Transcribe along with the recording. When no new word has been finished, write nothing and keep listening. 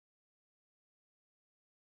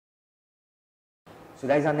So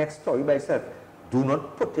that is our next story by itself. Do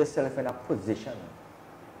not put yourself in a position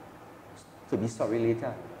to be sorry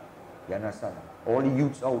later. You understand? All the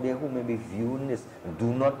youths out there who may be viewing this,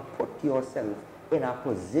 do not put yourself in a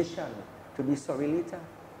position to be sorry later.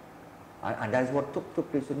 And that's what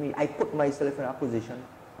took place with me. I put myself in a position,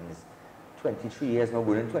 and it's 23 years now,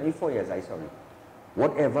 going 24 years, sorry.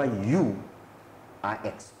 Whatever you are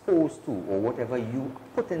exposed to, or whatever you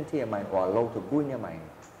put into your mind, or allow to go in your mind,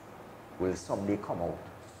 will someday come out.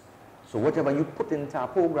 So whatever you put into a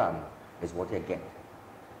program is what you get.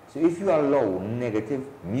 So if you allow negative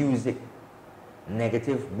music,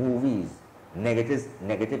 negative movies,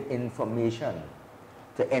 negative information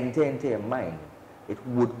to enter into your mind, it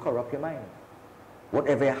would corrupt your mind.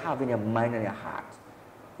 Whatever you have in your mind and your heart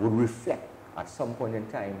would reflect at some point in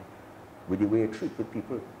time with the way you treat with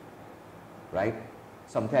people, right?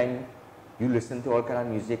 Sometimes you listen to all kind of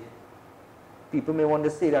music. People may want to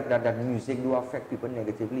say that music do affect people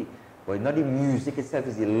negatively, but not the music itself,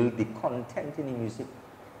 is the content in the music.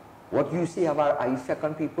 What you say have an effect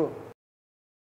on people.